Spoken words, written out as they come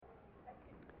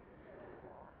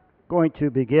going to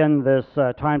begin this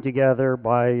time together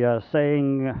by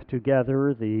saying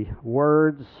together the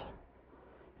words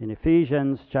in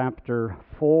Ephesians chapter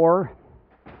 4,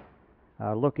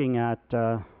 looking at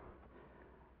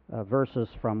verses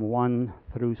from 1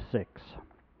 through 6.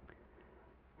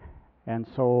 And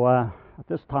so at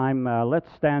this time, let's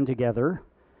stand together,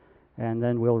 and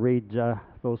then we'll read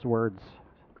those words,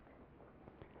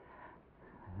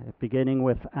 beginning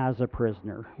with "as a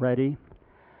prisoner." Ready?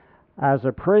 As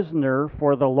a prisoner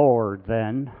for the Lord,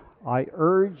 then, I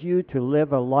urge you to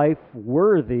live a life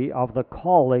worthy of the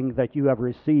calling that you have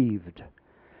received.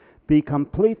 Be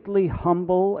completely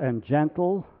humble and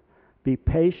gentle. Be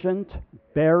patient,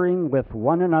 bearing with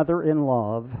one another in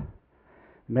love.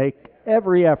 Make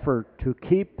every effort to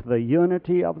keep the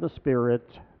unity of the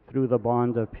Spirit through the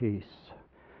bond of peace.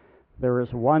 There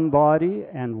is one body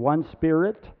and one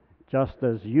Spirit, just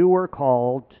as you were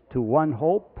called to one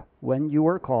hope when you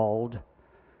were called,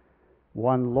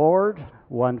 one Lord,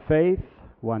 one faith,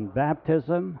 one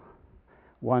baptism,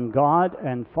 one God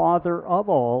and Father of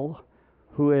all,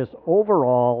 who is over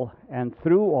all and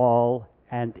through all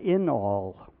and in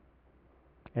all.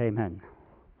 Amen.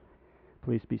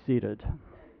 Please be seated.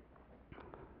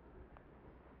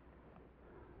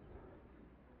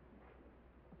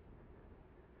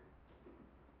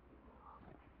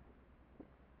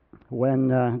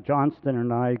 When Johnston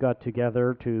and I got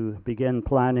together to begin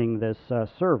planning this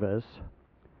service,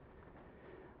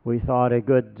 we thought a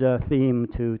good theme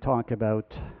to talk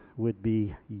about would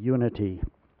be unity,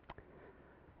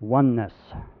 oneness.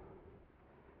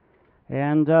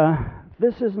 And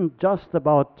this isn't just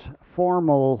about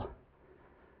formal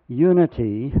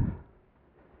unity,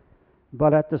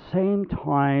 but at the same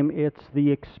time, it's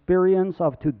the experience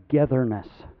of togetherness.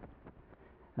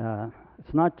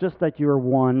 It's not just that you're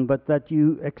one, but that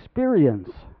you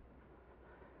experience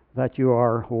that you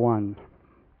are one.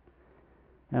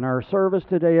 And our service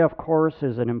today, of course,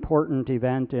 is an important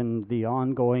event in the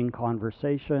ongoing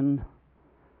conversation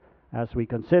as we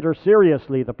consider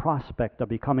seriously the prospect of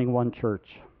becoming one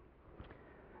church.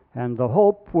 And the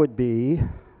hope would be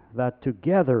that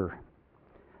together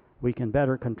we can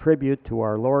better contribute to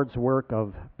our Lord's work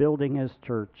of building His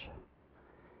church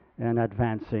and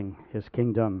advancing His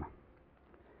kingdom.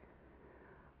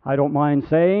 I don't mind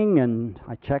saying, and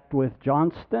I checked with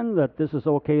Johnston, that this is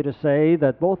okay to say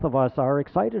that both of us are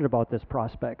excited about this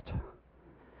prospect.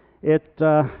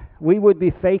 We would be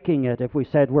faking it if we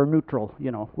said we're neutral.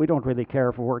 We don't really care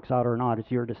if it works out or not. It's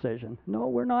your decision. No,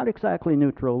 we're not exactly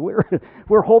neutral.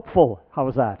 We're hopeful.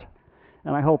 How's that?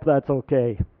 And I hope that's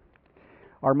okay.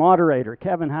 Our moderator,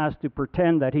 Kevin, has to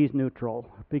pretend that he's neutral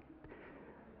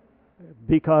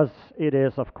because it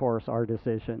is, of course, our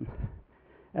decision.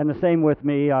 And the same with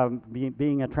me,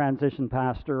 being a transition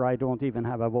pastor, I don't even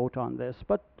have a vote on this.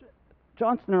 But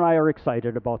Johnston and I are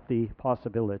excited about the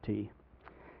possibility.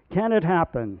 Can it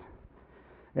happen?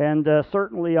 And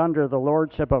certainly under the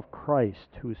lordship of Christ,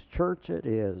 whose church it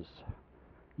is,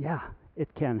 yeah,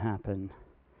 it can happen.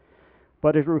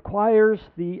 But it requires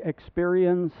the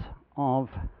experience of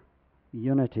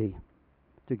unity,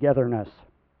 togetherness.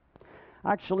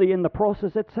 Actually, in the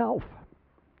process itself,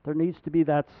 there needs to be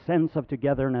that sense of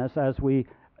togetherness as we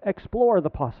explore the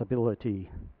possibility.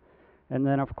 And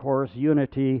then, of course,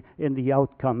 unity in the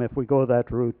outcome if we go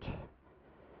that route.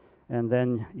 And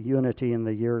then unity in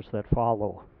the years that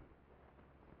follow.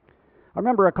 I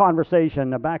remember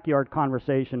a backyard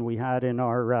conversation we had in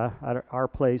at our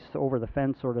place over the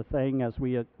fence sort of thing as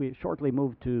we shortly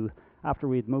after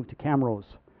we had moved to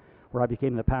Camrose, where I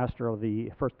became the pastor of the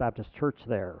First Baptist Church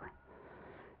there.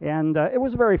 And it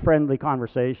was a very friendly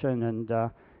conversation,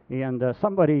 and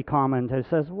somebody commented,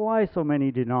 says, "Why so many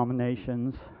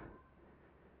denominations?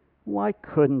 Why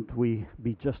couldn't we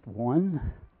be just one?"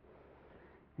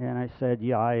 And I said,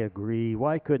 "Yeah, I agree.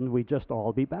 Why couldn't we just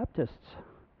all be Baptists?"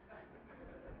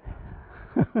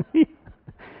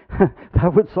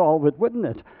 That would solve it, wouldn't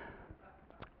it?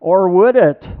 Or would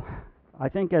it? I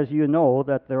think, as you know,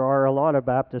 that there are a lot of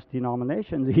Baptist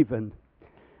denominations even.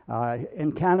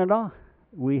 In Canada,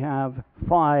 we have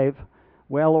 5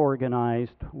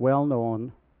 well-organized,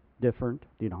 well-known, different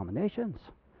denominations.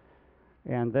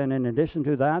 And then in addition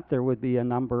to that, there would be a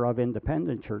number of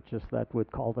independent churches that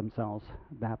would call themselves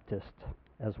Baptist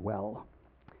as well.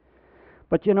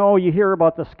 But you hear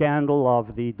about the scandal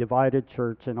of the divided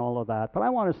church and all of that. But I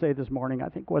want to say this morning, I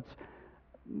think what's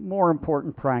more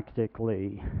important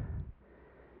practically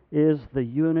is the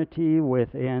unity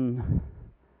within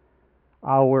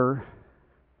our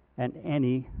and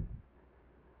any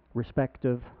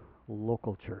respective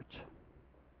local church.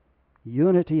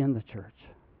 Unity in the church.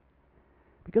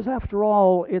 Because after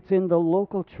all, it's in the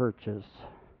local churches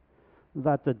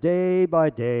that the day by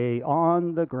day,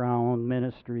 on the ground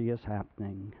ministry is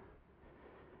happening.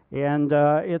 And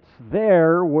it's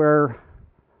there where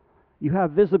you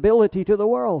have visibility to the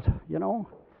world, you know.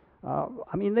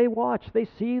 I mean, they watch, they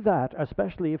see that,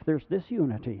 especially if there's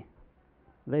disunity.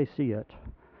 They see it.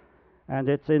 And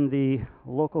it's in the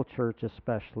local church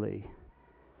especially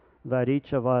that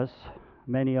each of us,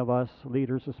 many of us,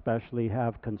 leaders especially,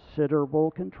 have considerable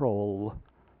control,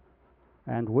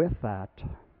 and with that,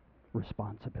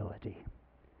 responsibility.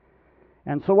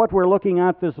 And so what we're looking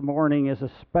at this morning is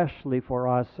especially for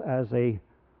us as a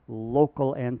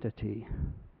local entity,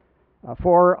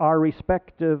 for our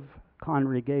respective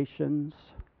congregations,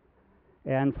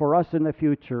 and for us in the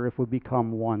future if we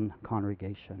become one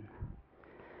congregation.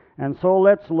 And so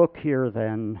let's look here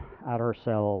then at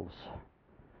ourselves,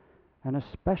 and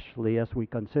especially as we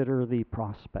consider the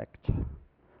prospect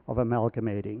of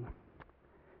amalgamating.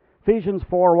 Ephesians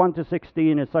 4,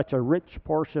 1-16 is such a rich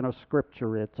portion of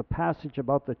Scripture. It's a passage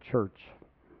about the church.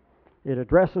 It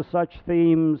addresses such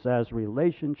themes as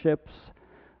relationships,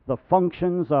 the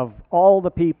functions of all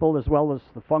the people as well as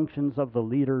the functions of the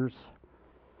leaders,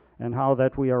 and how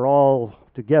that we are all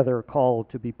together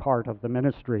called to be part of the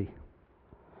ministry.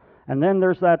 And then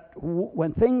there's that,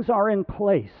 when things are in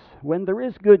place, when there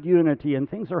is good unity and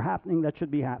things are happening that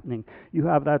should be happening, you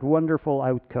have that wonderful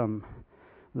outcome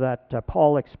that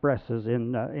Paul expresses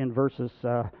in verses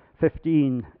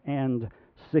 15 and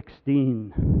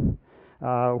 16,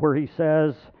 where he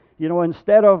says, you know,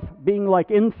 instead of being like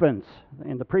infants,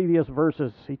 in the previous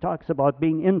verses he talks about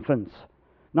being infants,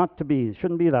 not to be, it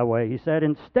shouldn't be that way. He said,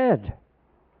 instead,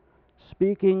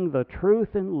 speaking the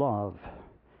truth in love,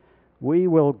 we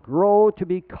will grow to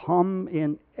become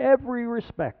in every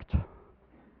respect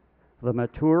the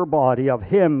mature body of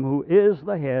Him who is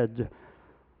the head,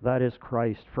 that is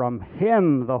Christ. From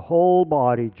Him the whole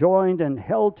body, joined and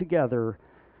held together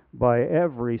by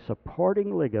every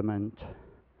supporting ligament,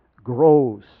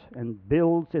 grows and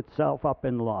builds itself up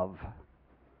in love,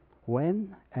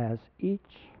 when as each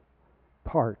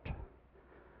part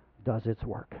does its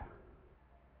work.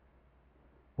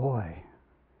 Boy,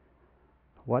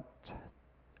 what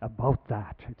about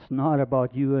that? It's not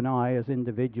about you and I as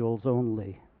individuals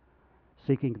only,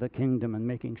 seeking the kingdom and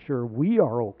making sure we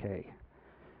are okay,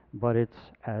 but it's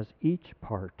as each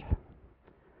part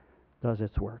does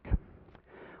its work.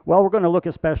 Well, we're going to look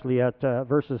especially at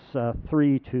verses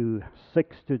 3 to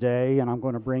 6 today, and I'm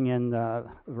going to bring in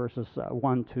verses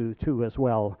 1 to 2 as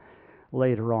well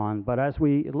later on. But as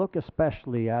we look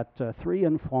especially at 3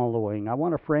 and following, I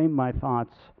want to frame my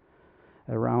thoughts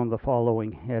around the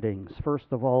following headings. First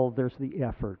of all, there's the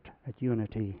effort at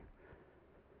unity.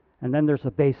 And then there's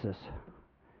the basis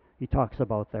he talks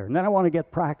about there. And then I want to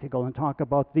get practical and talk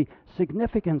about the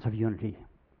significance of unity.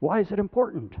 Why is it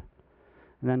important?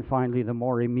 And then finally, the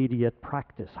more immediate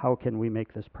practice. How can we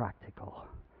make this practical?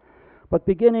 But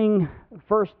beginning,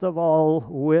 first of all,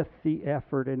 with the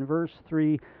effort. In verse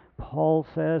 3, Paul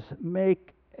says,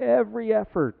 make every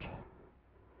effort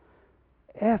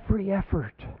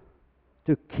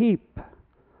to keep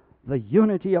the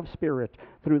unity of spirit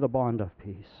through the bond of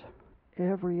peace.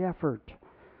 Every effort.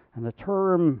 And the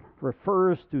term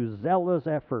refers to zealous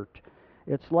effort.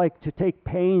 It's like to take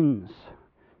pains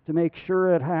to make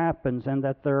sure it happens, and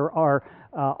that there are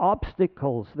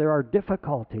obstacles, there are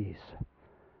difficulties,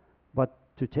 but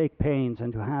to take pains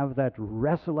and to have that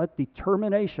resolute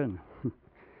determination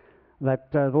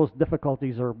that those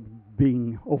difficulties are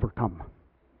being overcome.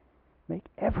 Make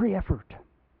every effort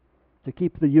to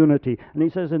keep the unity. And he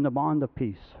says, in the bond of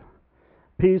peace.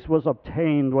 Peace was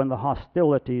obtained when the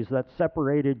hostilities that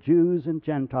separated Jews and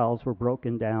Gentiles were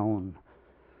broken down,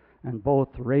 and both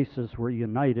races were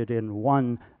united in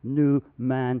one new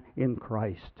man in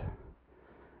Christ.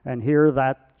 And here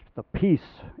that the peace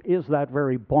is that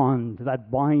very bond,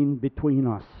 that bind between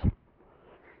us,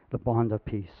 the bond of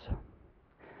peace.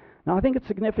 Now I think it's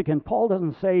significant. Paul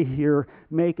doesn't say here,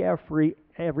 make every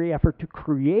effort to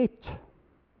create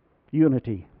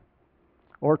unity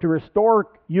or to restore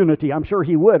unity. I'm sure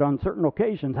he would on certain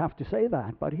occasions have to say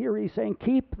that. But here he's saying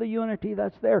keep the unity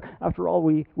that's there. After all,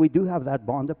 we do have that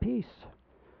bond of peace.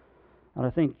 And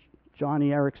I think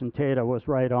Johnny Erickson Tata was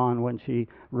right on when she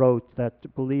wrote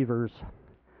that believers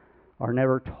are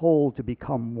never told to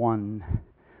become one.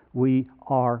 We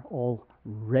are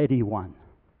already one.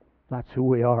 That's who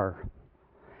we are.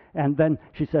 And then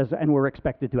she says, and we're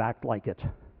expected to act like it.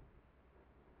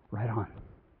 Right on.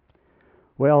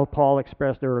 Well, Paul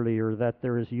expressed earlier that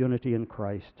there is unity in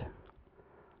Christ.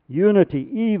 Unity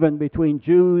even between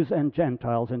Jews and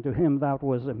Gentiles, and to him that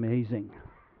was amazing.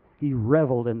 He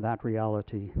reveled in that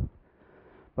reality.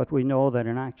 But we know that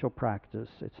in actual practice,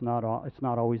 it's not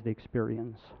always the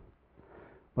experience.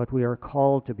 But we are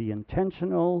called to be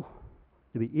intentional,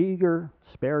 to be eager,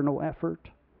 spare no effort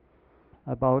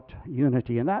about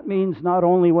unity. And that means not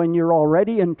only when you're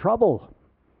already in trouble,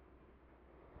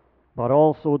 but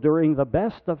also during the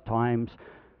best of times,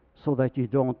 so that you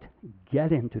don't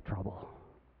get into trouble.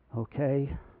 Okay?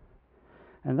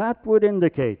 And that would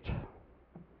indicate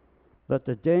that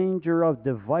the danger of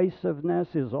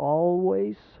divisiveness is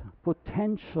always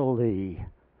potentially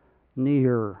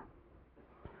near.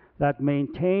 That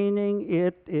maintaining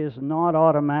it is not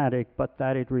automatic, but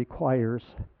that it requires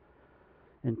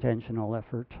intentional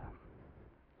effort.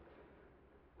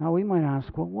 Now we might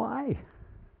ask, well, why?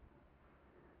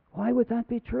 Why would that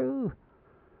be true?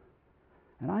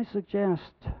 And I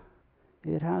suggest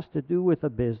it has to do with the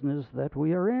business that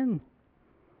we are in,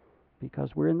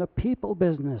 because we're in the people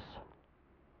business.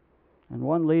 And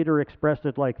one leader expressed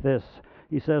it like this.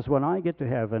 He says, when I get to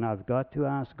heaven, I've got to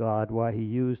ask God why He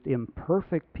used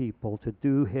imperfect people to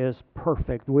do His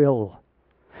perfect will.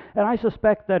 And I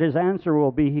suspect that his answer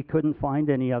will be He couldn't find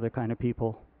any other kind of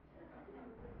people.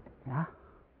 Yeah?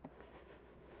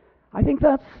 I think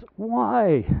that's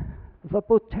why the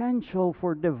potential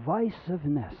for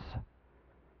divisiveness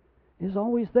is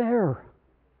always there.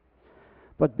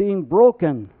 But being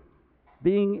broken,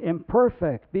 being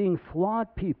imperfect, being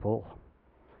flawed people,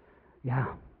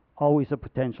 always a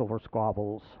potential for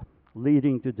squabbles,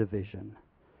 leading to division.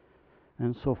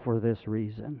 And so for this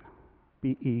reason,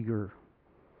 be eager,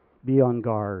 be on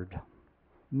guard,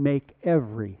 make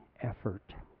every effort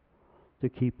to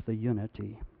keep the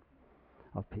unity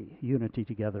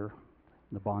together,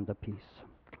 the bond of peace.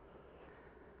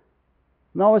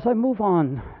 Now, as I move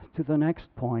on to the next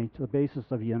point, the basis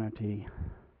of unity,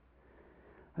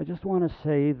 I just want to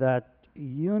say that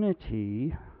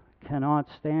unity cannot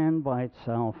stand by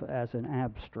itself as an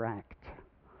abstract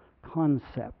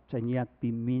concept and yet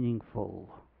be meaningful.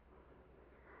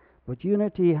 But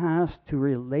unity has to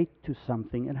relate to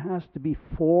something. It has to be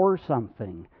for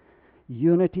something.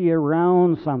 Unity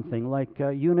around something, like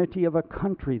unity of a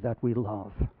country that we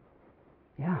love.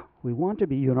 Yeah, we want to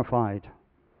be unified.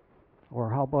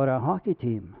 Or how about a hockey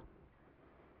team?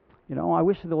 You know, I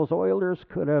wish those Oilers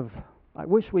I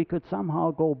wish we could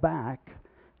somehow go back,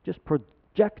 just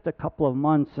project a couple of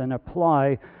months and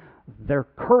apply their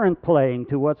current playing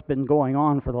to what's been going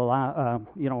on for the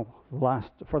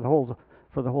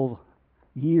whole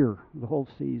year, the whole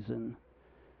season,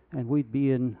 and we'd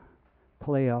be in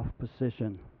playoff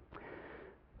position.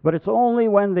 But it's only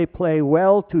when they play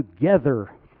well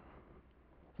together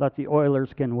that the Oilers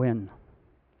can win.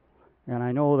 And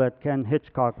I know that Ken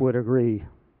Hitchcock would agree.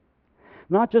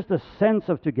 Not just a sense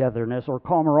of togetherness or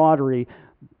camaraderie,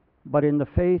 but in the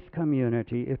faith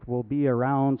community, it will be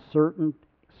around certain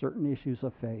issues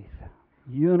of faith.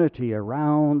 Unity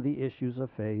around the issues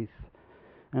of faith.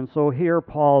 And so here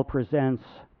Paul presents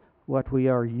what we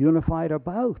are unified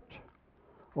about,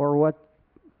 or what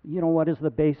is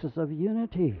the basis of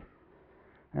unity.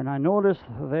 And I notice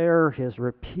there his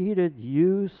repeated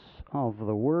use of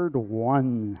the word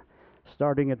one.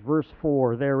 Starting at verse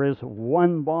 4, there is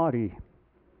one body,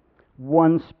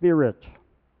 one Spirit,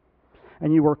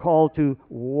 and you were called to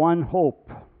one hope,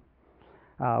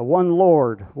 one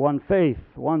Lord, one faith,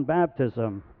 one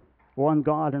baptism, one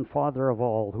God and Father of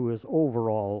all, who is over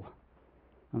all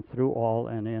and through all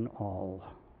and in all.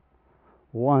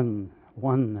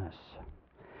 Oneness.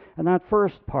 And that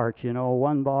first part,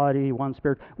 one body, one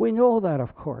Spirit, we know that,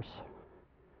 of course,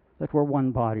 that we're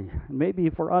one body. Maybe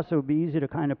for us it would be easy to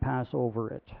kind of pass over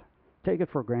it, take it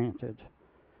for granted.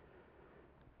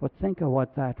 But think of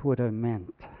what that would have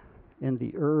meant in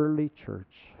the early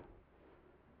church.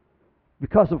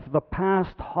 Because of the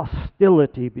past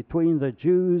hostility between the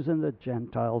Jews and the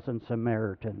Gentiles and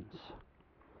Samaritans.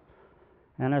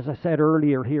 And as I said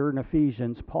earlier here in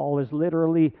Ephesians, Paul is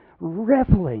literally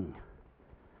reveling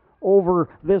over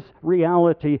this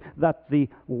reality that the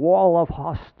wall of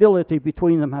hostility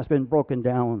between them has been broken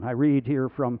down. I read here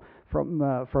from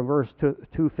verse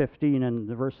 2:15 and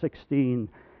verse 16.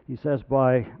 He says,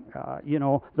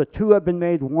 the two have been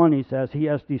made one, he says. He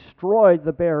has destroyed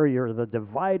the barrier, the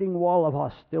dividing wall of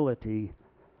hostility,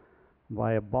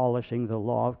 by abolishing the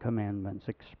law of commandments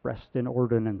expressed in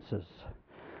ordinances,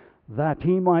 that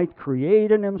he might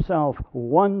create in himself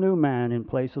one new man in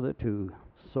place of the two,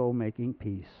 so making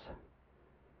peace,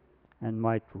 and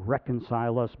might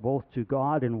reconcile us both to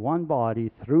God in one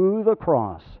body through the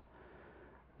cross,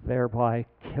 thereby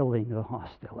killing the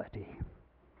hostility.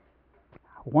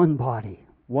 One body,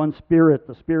 one Spirit.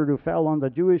 The Spirit who fell on the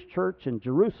Jewish church in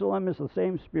Jerusalem is the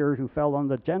same Spirit who fell on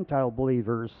the Gentile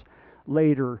believers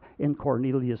later in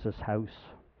Cornelius'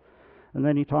 house. And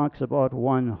then he talks about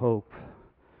one hope.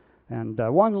 And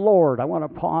one Lord, I want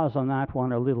to pause on that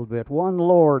one a little bit. One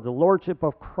Lord, the Lordship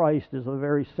of Christ is the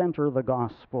very center of the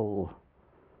gospel.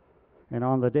 And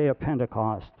on the day of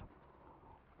Pentecost,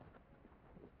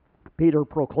 Peter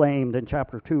proclaimed in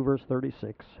chapter 2, verse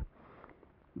 36,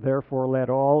 "Therefore let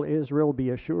all Israel be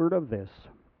assured of this.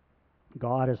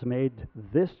 God has made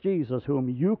this Jesus, whom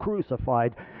you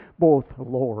crucified, both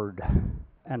Lord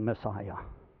and Messiah."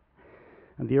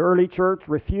 And the early church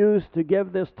refused to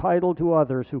give this title to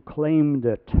others who claimed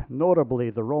it, notably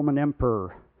the Roman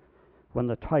emperor, when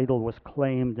the title was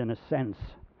claimed in a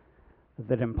sense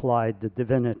that implied the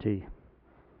divinity.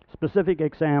 Specific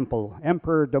example,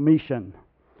 Emperor Domitian,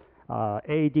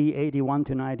 AD 81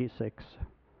 to 96,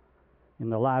 in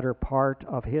the latter part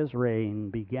of his reign,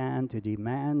 began to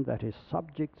demand that his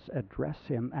subjects address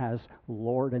him as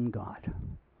Lord and God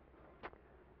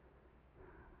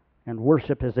and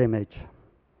worship his image.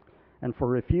 And for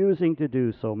refusing to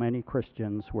do so, many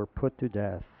Christians were put to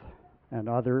death, and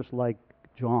others, like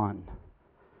John,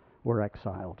 were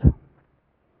exiled.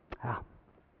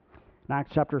 In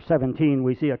Acts chapter 17,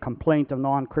 we see a complaint of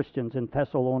non-Christians in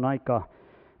Thessalonica.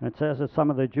 And it says that some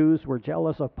of the Jews were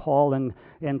jealous of Paul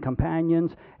and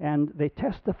companions, and they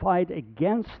testified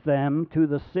against them to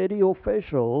the city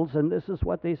officials, and this is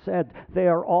what they said: "They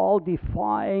are all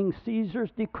defying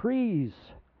Caesar's decrees,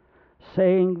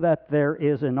 saying that there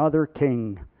is another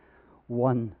king,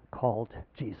 one called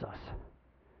Jesus."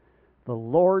 The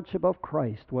Lordship of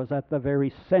Christ was at the very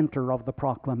center of the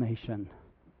proclamation.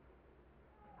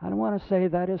 I want to say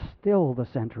that is still the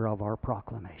center of our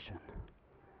proclamation.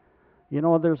 You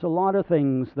know, there's a lot of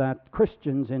things that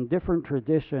Christians in different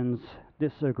traditions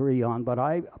disagree on, but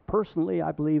I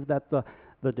believe that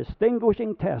the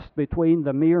distinguishing test between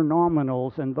the mere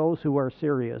nominals and those who are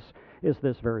serious is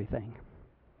this very thing.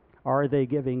 Are they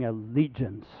giving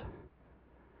allegiance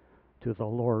to the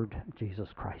Lord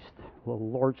Jesus Christ, the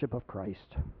Lordship of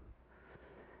Christ?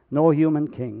 No human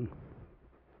king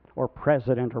or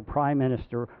president or prime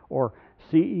minister or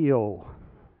CEO,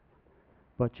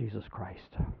 but Jesus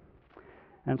Christ.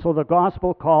 And so the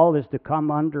gospel call is to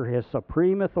come under his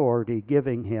supreme authority,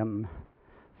 giving him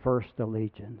first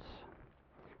allegiance.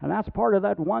 And that's part of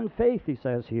that one faith, he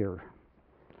says here.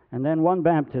 And then one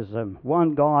baptism,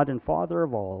 one God and Father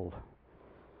of all.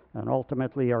 And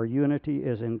ultimately our unity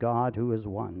is in God, who is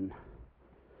one,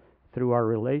 through our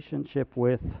relationship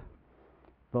with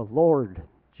the Lord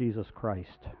Jesus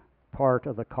Christ, part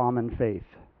of the common faith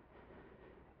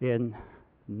in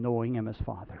knowing him as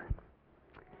Father.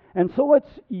 And so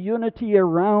it's unity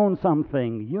around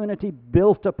something, unity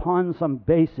built upon some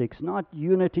basics, not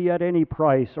unity at any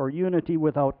price or unity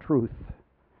without truth,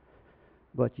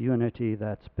 but unity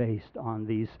that's based on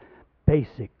these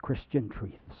basic Christian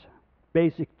truths,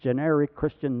 basic generic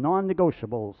Christian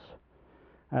non-negotiables,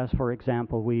 as for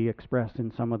example we express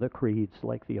in some of the creeds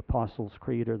like the Apostles'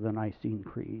 Creed or the Nicene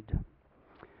Creed.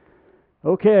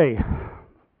 Okay,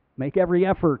 make every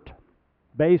effort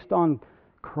based on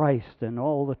Christ and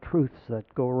all the truths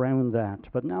that go around that.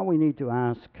 But now we need to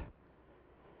ask,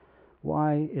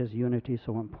 why is unity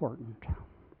so important?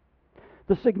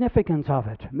 The significance of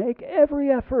it. Make every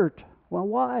effort. Well,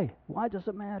 why? Why does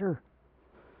it matter?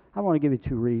 I want to give you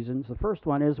two reasons. The first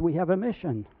one is we have a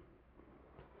mission.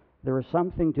 There is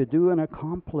something to do and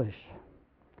accomplish.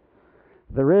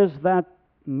 There is that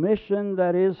mission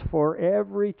that is for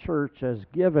every church as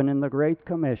given in the Great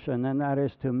Commission, and that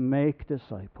is to make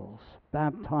disciples,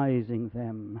 baptizing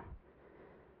them.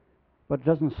 But it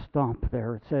doesn't stop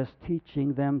there. It says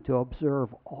teaching them to observe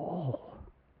all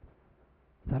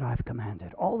that I've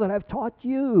commanded, all that I've taught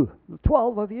you, the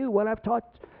 12 of you, what I've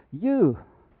taught you.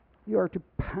 You are to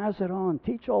pass it on,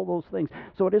 teach all those things.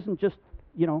 So it isn't just,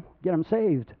 get them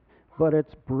saved, but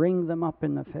it's bring them up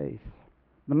in the faith.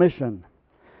 The mission.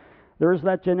 There is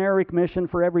that generic mission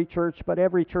for every church, but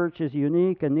every church is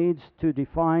unique and needs to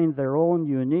define their own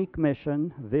unique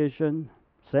mission, vision,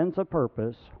 sense of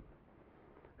purpose.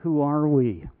 Who are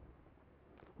we?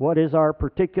 What is our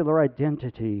particular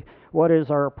identity? What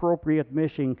is our appropriate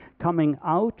mission coming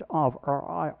out of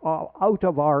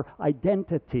our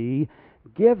identity,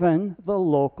 given the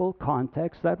local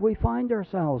context that we find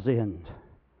ourselves in?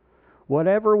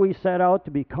 Whatever we set out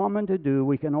to become and to do,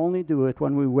 we can only do it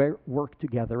when we work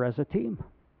together as a team.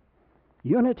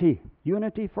 Unity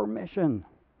for mission.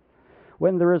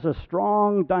 When there is a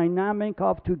strong dynamic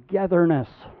of togetherness,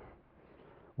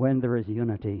 when there is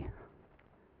unity,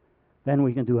 then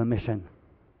we can do a mission.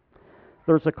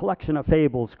 There's a collection of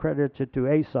fables credited to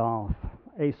Aesop,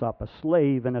 a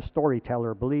slave and a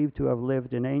storyteller believed to have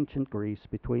lived in ancient Greece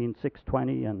between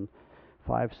 620 and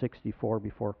 564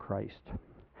 before Christ.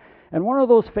 And one of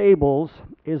those fables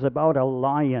is about a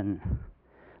lion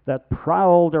that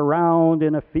prowled around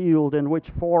in a field in which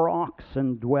 4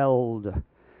 oxen dwelled.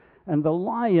 And the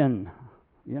lion,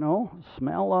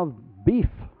 smell of beef,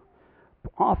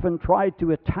 often tried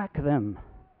to attack them.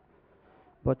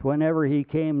 But whenever he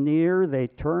came near, they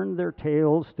turned their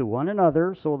tails to one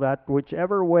another, so that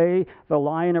whichever way the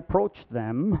lion approached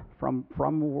them, from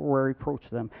where he approached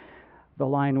them, the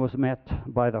lion was met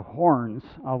by the horns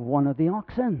of one of the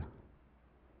oxen.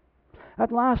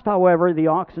 At last, however, the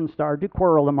oxen started to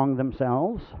quarrel among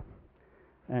themselves,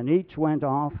 and each went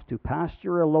off to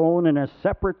pasture alone in a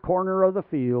separate corner of the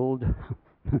field.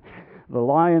 The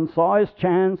lion saw his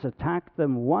chance, attacked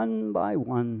them one by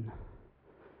one,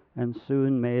 and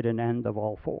soon made an end of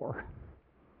all 4.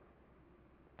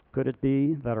 Could it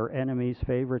be that our enemy's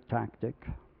favorite tactic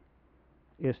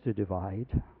is to divide?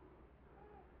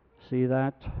 See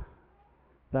that?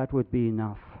 That would be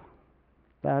enough.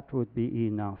 That would be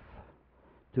enough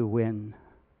to win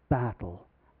battle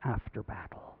after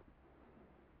battle.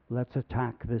 Let's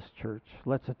attack this church.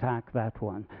 Let's attack that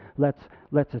one.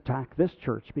 Let's attack this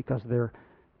church because they're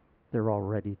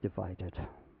already divided,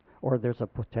 or there's a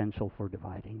potential for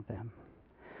dividing them.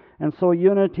 And so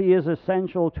unity is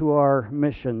essential to our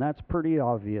mission. That's pretty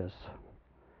obvious.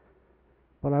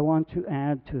 But I want to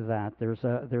add to that,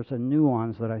 there's a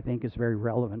nuance that I think is very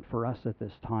relevant for us at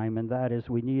this time, and that is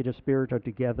we need a spirit of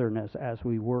togetherness as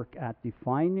we work at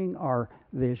defining our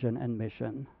vision and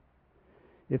mission.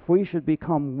 If we should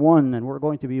become one, and we're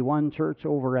going to be one church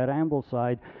over at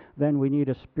Ambleside, then we need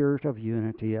a spirit of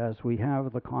unity as we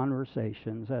have the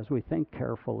conversations, as we think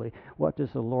carefully, what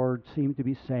does the Lord seem to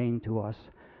be saying to us,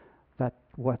 that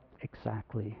what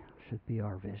exactly should be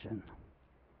our vision.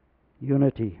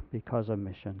 Unity because of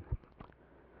mission.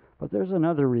 But there's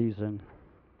another reason.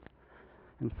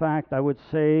 In fact, I would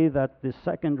say that the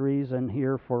second reason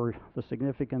here for the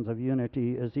significance of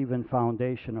unity is even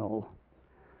foundational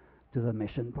to the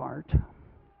mission part.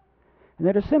 And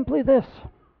it is simply this: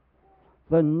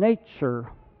 the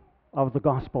nature of the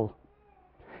gospel.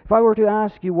 If I were to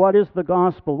ask you, what is the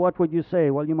gospel? What would you say?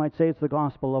 Well, you might say it's the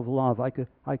gospel of love. I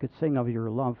could sing of your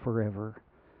love forever.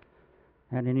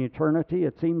 And in eternity,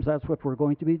 it seems that's what we're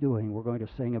going to be doing. We're going to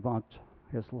sing about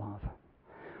His love.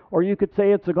 Or you could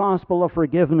say it's the gospel of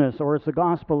forgiveness, or it's the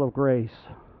gospel of grace.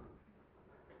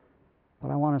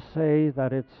 But I want to say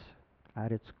that it's,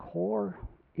 at its core,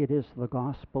 it is the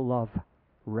gospel of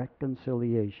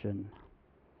reconciliation,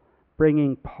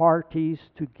 bringing parties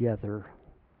together.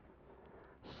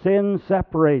 Sin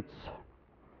separates.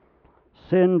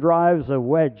 Sin drives a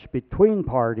wedge between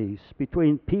parties,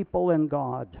 between people and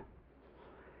God,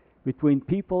 between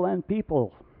people and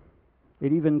people.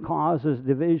 It even causes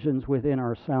divisions within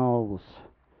ourselves.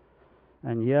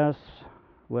 And yes,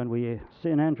 when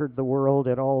sin entered the world,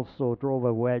 it also drove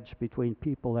a wedge between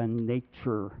people and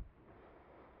nature.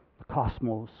 The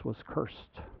cosmos was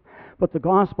cursed. But the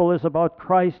gospel is about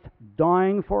Christ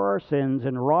dying for our sins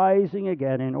and rising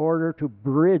again in order to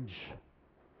bridge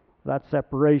that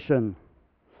separation.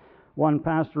 One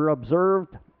pastor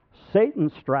observed,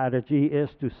 Satan's strategy is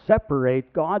to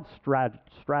separate. God's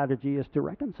strategy is to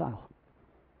reconcile.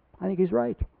 I think he's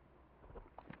right.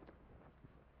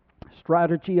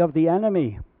 Strategy of the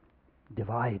enemy: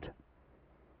 divide.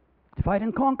 Divide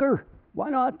and conquer. Why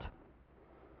not?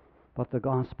 But the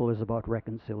gospel is about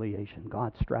reconciliation.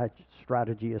 God's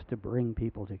strategy is to bring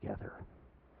people together.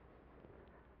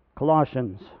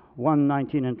 Colossians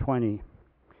 1:19 and 20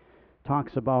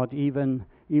 talks about even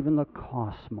the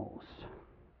cosmos.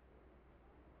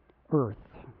 Earth,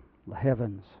 the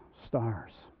heavens,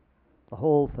 stars, the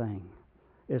whole thing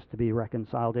is to be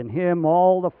reconciled. In Him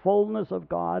all the fullness of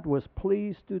God was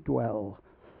pleased to dwell,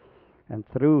 and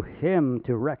through Him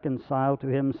to reconcile to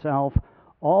Himself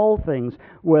all things,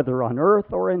 whether on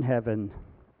earth or in heaven,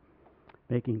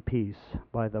 making peace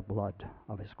by the blood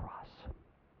of His cross.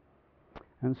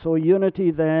 And so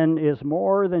unity then is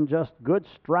more than just good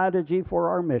strategy for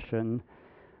our mission.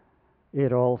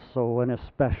 It also and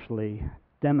especially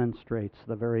demonstrates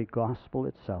the very gospel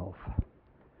itself,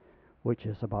 which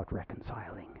is about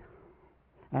reconciling.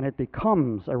 And it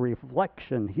becomes a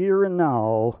reflection here and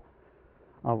now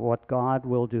of what God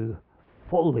will do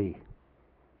fully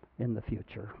in the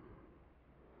future.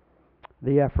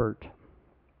 The effort,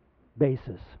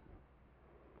 basis,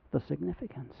 the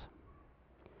significance.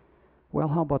 Well,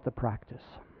 how about the practice?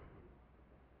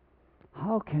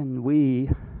 How can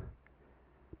we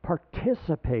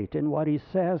participate in what he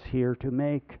says here to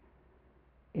make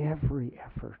every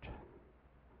effort?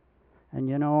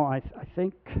 And I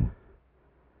think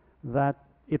that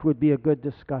it would be a good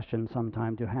discussion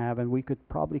sometime to have, and we could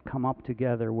probably come up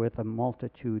together with a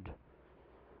multitude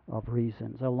of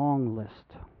reasons, a long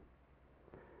list.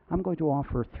 I'm going to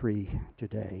offer 3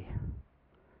 today.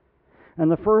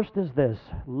 And the first is this: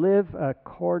 live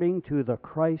according to the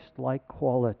Christ-like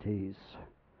qualities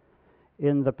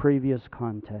in the previous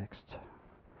context.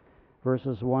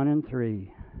 Verses 1 and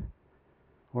 3,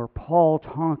 where Paul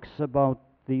talks about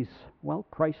these,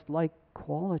 Christ-like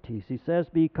qualities. He says,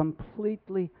 be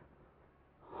completely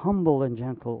humble and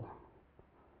gentle.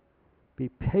 Be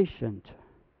patient,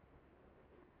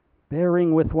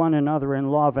 bearing with one another in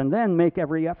love, and then make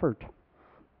every effort.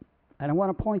 And I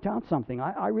want to point out something.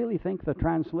 I really think the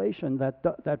translation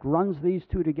that runs these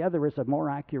two together is a more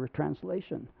accurate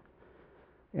translation.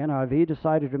 NIV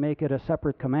decided to make it a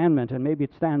separate commandment, and maybe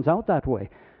it stands out that way.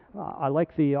 I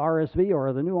like the RSV,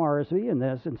 or the new RSV in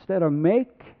this. Instead of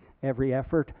make every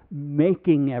effort,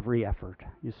 making every effort.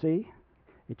 You see?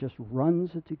 It just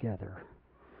runs it together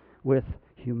with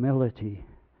humility,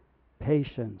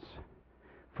 patience,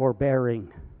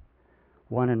 forbearing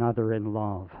one another in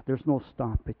love. There's no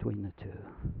stop between the two.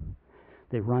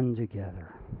 They run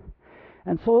together.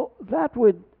 And so that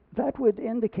would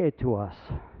indicate to us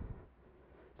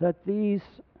that these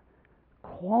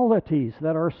qualities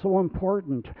that are so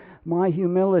important, my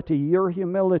humility, your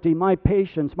humility, my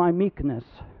patience, my meekness,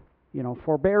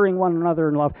 forbearing one another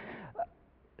in love,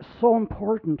 so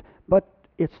important. But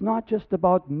it's not just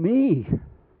about me,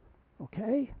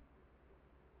 okay?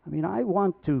 I mean, I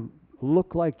want to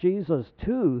look like Jesus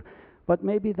too, but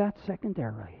maybe that's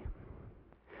secondary.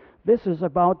 This is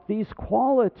about these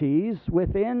qualities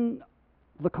within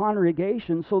the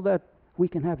congregation so that we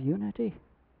can have unity.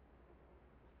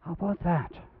 How about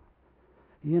that?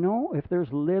 If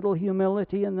there's little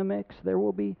humility in the mix, there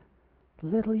will be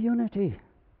little unity,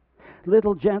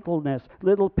 little gentleness,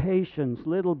 little patience,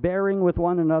 little bearing with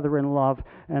one another in love,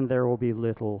 and there will be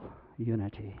little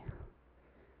unity.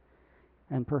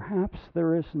 And perhaps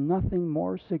there is nothing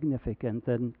more significant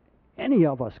than any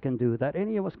of us can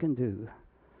do,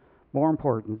 more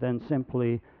important than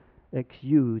simply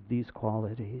exude these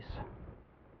qualities: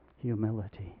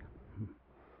 humility,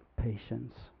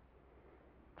 patience,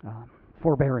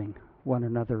 forbearing one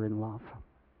another in love.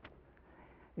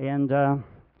 And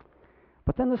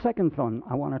but then the second one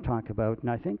I want to talk about, and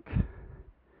I think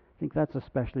that's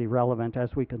especially relevant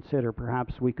as we consider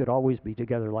perhaps we could always be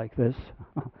together like this.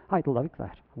 I'd like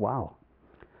that. Wow.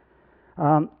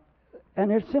 And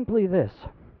it's simply this: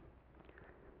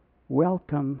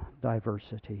 welcome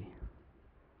diversity.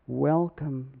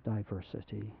 Welcome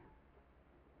diversity.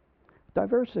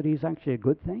 Diversity is actually a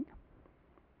good thing.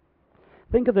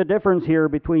 Think of the difference here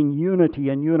between unity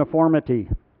and uniformity.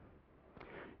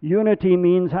 Unity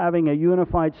means having a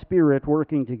unified spirit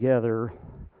working together.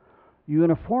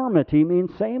 Uniformity means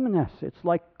sameness. It's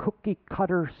like cookie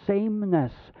cutter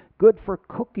sameness. Good for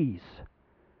cookies,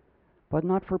 but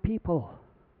not for people.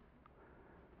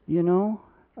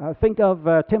 Think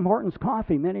of Tim Hortons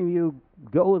Coffee. Many of you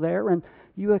go there and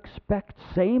you expect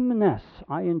sameness.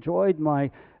 I enjoyed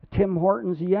my Tim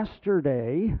Hortons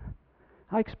yesterday.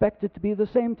 I expect it to be the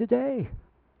same today.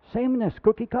 Sameness,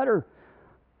 cookie cutter.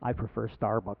 I prefer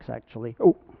Starbucks, actually.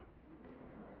 Oh.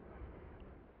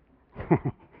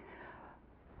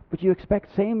 But you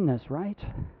expect sameness, right?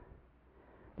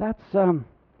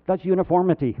 That's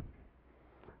uniformity.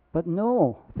 But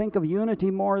no, think of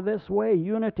unity more this way.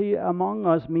 Unity among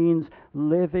us means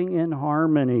living in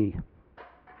harmony.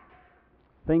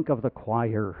 Think of the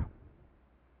choir.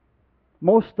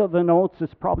 Most of the notes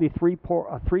is probably three-point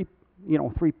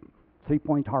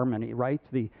harmony, right?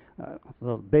 The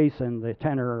bass and the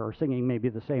tenor are singing maybe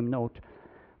the same note,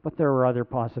 but there are other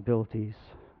possibilities.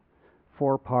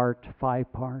 4-part,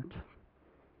 5-part.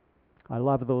 I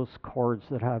love those chords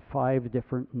that have 5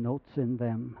 different notes in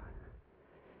them.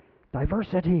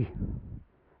 Diversity,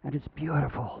 and it's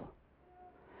beautiful.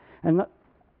 And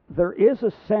there is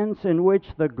a sense in which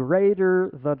the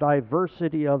greater the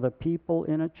diversity of the people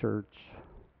in a church,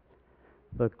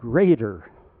 the greater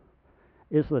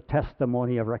is the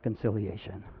testimony of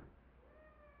reconciliation.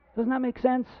 Doesn't that make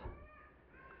sense?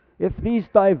 If these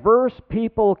diverse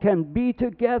people can be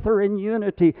together in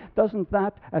unity, doesn't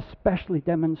that especially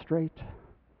demonstrate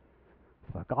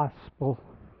the gospel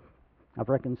of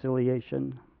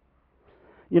reconciliation?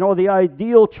 The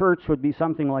ideal church would be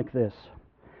something like this,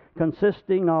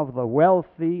 consisting of the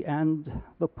wealthy and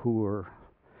the poor,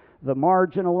 the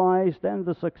marginalized and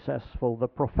the successful, the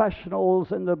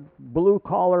professionals and the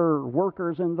blue-collar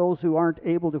workers and those who aren't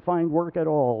able to find work at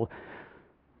all,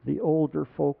 the older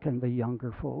folk and the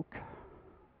younger folk,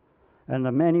 and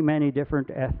the many, many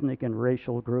different ethnic and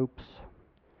racial groups.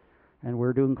 And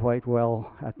we're doing quite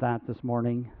well at that this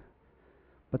morning.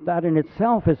 But that in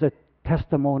itself is a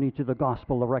testimony to the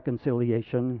gospel of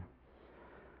reconciliation.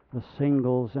 The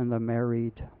singles and the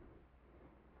married,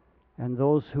 and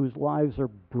those whose lives are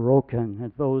broken,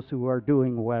 and those who are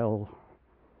doing well,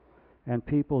 and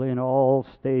people in all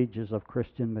stages of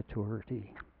Christian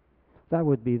maturity. That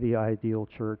would be the ideal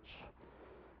church.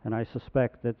 And I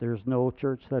suspect that there's no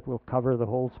church that will cover the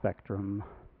whole spectrum.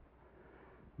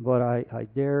 But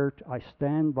I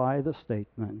stand by the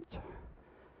statement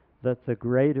that the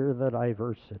greater the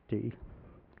diversity,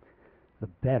 the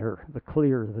better, the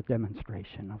clearer the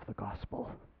demonstration of the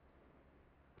gospel.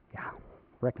 Yeah,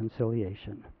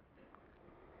 reconciliation.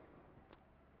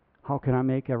 How can I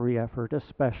make every effort,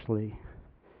 especially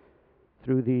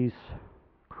through these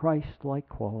Christ-like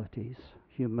qualities,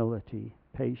 humility,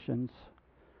 patience,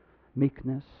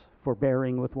 meekness,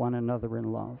 forbearing with one another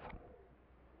in love,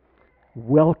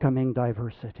 welcoming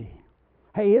diversity.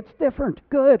 Hey, it's different.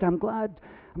 Good. I'm glad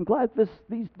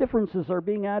these differences are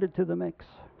being added to the mix.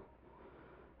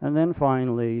 And then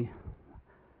finally,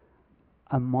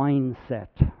 a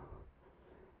mindset.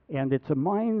 And it's a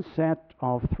mindset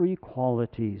of three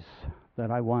qualities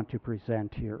that I want to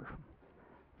present here.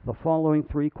 The following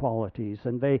three qualities,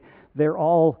 and they're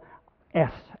all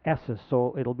S's,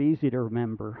 so it'll be easy to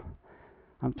remember.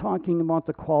 I'm talking about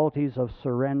the qualities of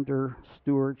surrender,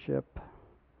 stewardship,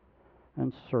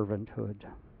 and servanthood.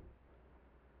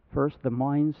 First, the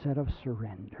mindset of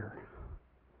surrender.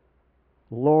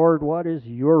 Lord, what is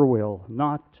your will?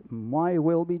 Not my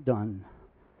will be done.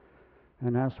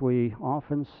 And as we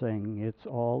often sing, it's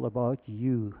all about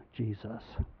you, Jesus.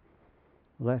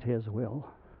 Let his will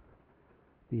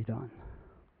be done.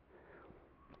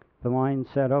 The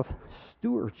mindset of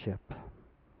stewardship.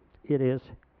 It is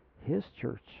his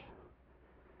church.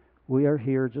 We are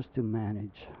here just to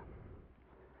manage.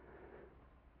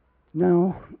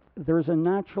 Now, there's a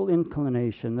natural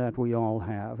inclination that we all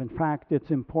have. In fact, it's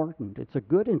important. It's a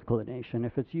good inclination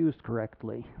if it's used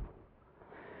correctly.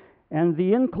 And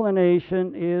the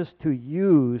inclination is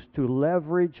to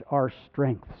leverage our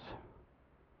strengths.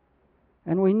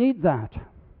 And we need that.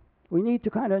 We need to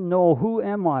kind of know, who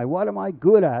am I? What am I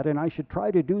good at? And I should try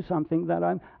to do something that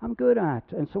I'm good at.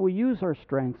 And so we use our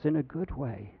strengths in a good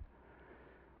way.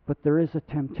 But there is a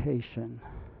temptation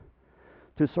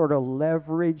to sort of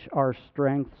leverage our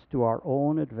strengths to our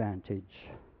own advantage,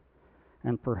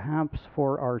 and perhaps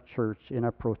for our church in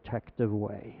a protective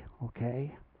way.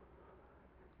 Okay?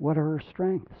 What are our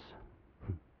strengths?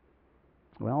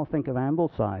 Well, think of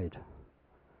Ambleside.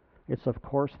 It's, of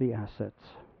course, the assets.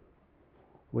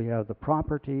 We have the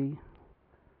property.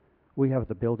 We have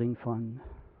the building fund.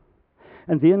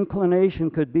 And the inclination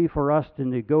could be for us to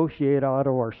negotiate out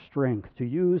of our strength, to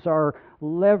use our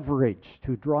leverage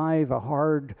to drive a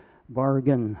hard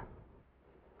bargain.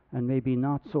 And maybe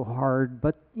not so hard,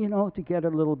 but, to get a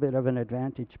little bit of an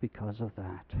advantage because of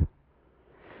that.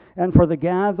 And for the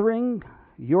gathering,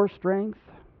 your strength,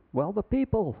 well, the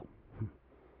people.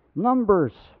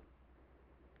 Numbers.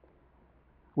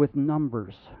 With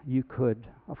numbers, you could,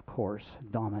 of course,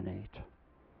 dominate.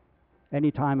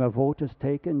 Anytime a vote is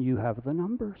taken, you have the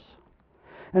numbers.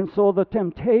 And so the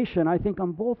temptation, I think,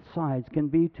 on both sides can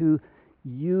be to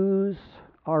use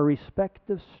our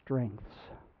respective strengths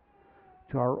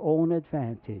to our own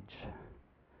advantage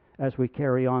as we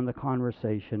carry on the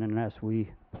conversation and as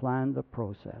we plan the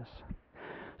process.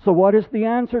 So what is the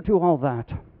answer to all that?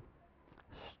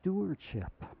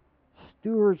 Stewardship.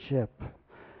 Stewardship.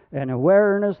 An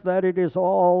awareness that it is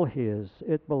all his.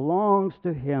 It belongs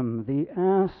to him. The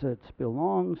assets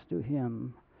belongs to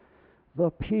him. The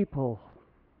people.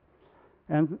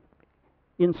 And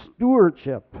in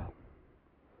stewardship,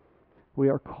 we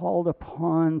are called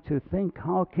upon to think,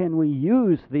 how can we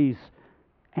use these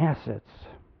assets,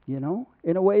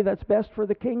 in a way that's best for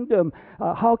the kingdom?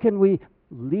 How can we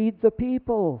lead the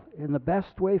people in the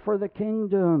best way for the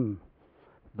kingdom?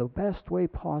 The best way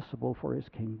possible for his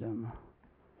kingdom.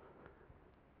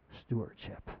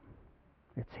 Stewardship.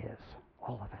 It's his,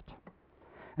 all of it.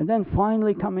 And then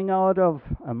finally, coming out of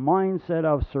a mindset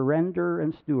of surrender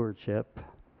and stewardship,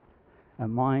 a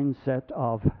mindset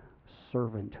of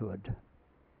servanthood.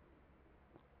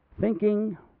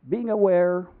 Thinking, being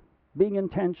aware, being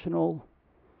intentional,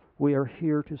 we are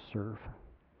here to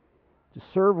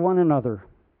serve one another.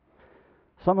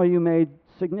 Some of you made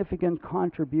significant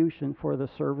contribution for the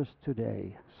service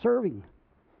today. Serving.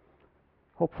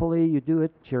 Hopefully you do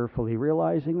it cheerfully,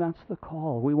 realizing that's the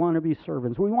call. We want to be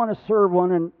servants. We want to serve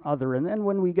one another. And then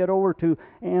when we get over to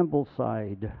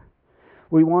Ambleside,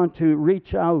 we want to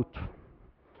reach out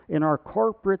in our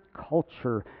corporate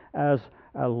culture as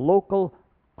a local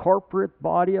corporate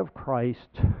body of Christ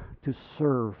to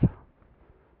serve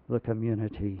the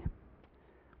community.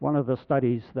 One of the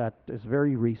studies that is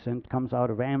very recent comes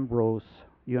out of Ambrose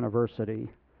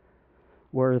University,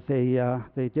 where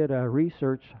they did a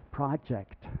research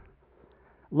project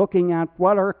looking at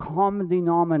what are common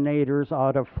denominators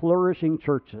out of flourishing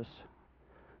churches.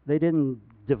 They didn't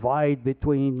divide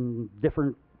between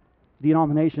different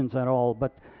denominations at all,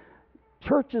 but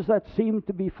churches that seem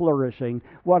to be flourishing,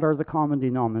 what are the common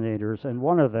denominators? And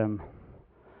one of them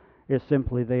is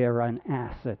simply they are an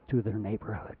asset to their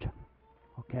neighborhood.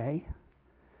 Okay?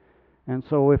 And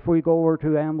so if we go over to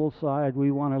Ambleside,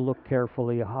 we want to look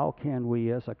carefully, how can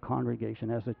we as a congregation,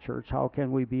 as a church, how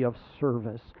can we be of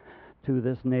service to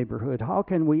this neighborhood? How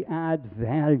can we add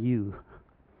value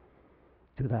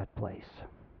to that place?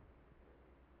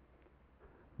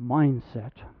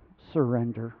 Mindset,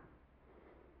 surrender.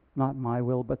 Not my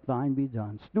will, but thine be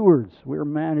done. Stewards, we're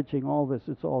managing all this.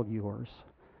 It's all yours.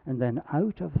 And then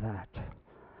out of that,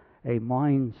 a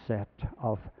mindset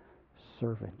of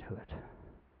servanthood.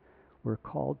 We're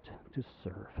called to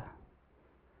serve.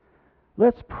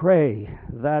 Let's pray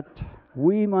that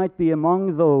we might be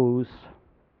among those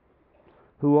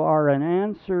who are an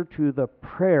answer to the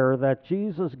prayer that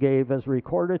Jesus gave as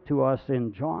recorded to us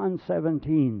in John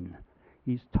 17.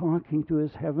 He's talking to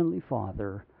his heavenly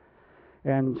Father.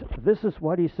 And this is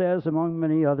what he says among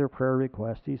many other prayer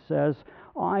requests. He says,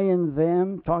 I and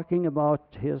them, talking about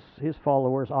his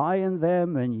followers, I and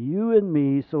them and you and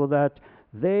me, so that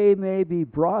they may be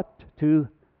brought to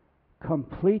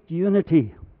complete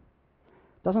unity.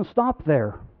 Doesn't stop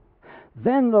there.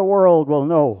 Then the world will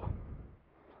know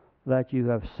that you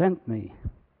have sent me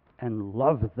and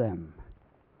loved them,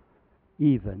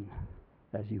 even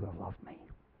as you have loved me.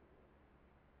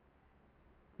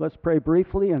 Let's pray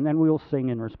briefly, and then we'll sing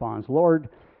in response. Lord,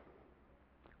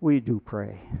 we do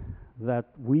pray that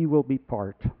we will be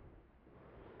part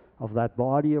of that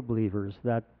body of believers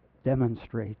that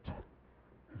demonstrate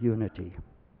unity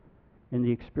in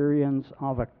the experience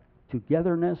of a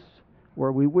togetherness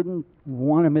where we wouldn't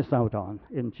want to miss out on.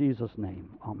 In Jesus' name,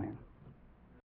 amen.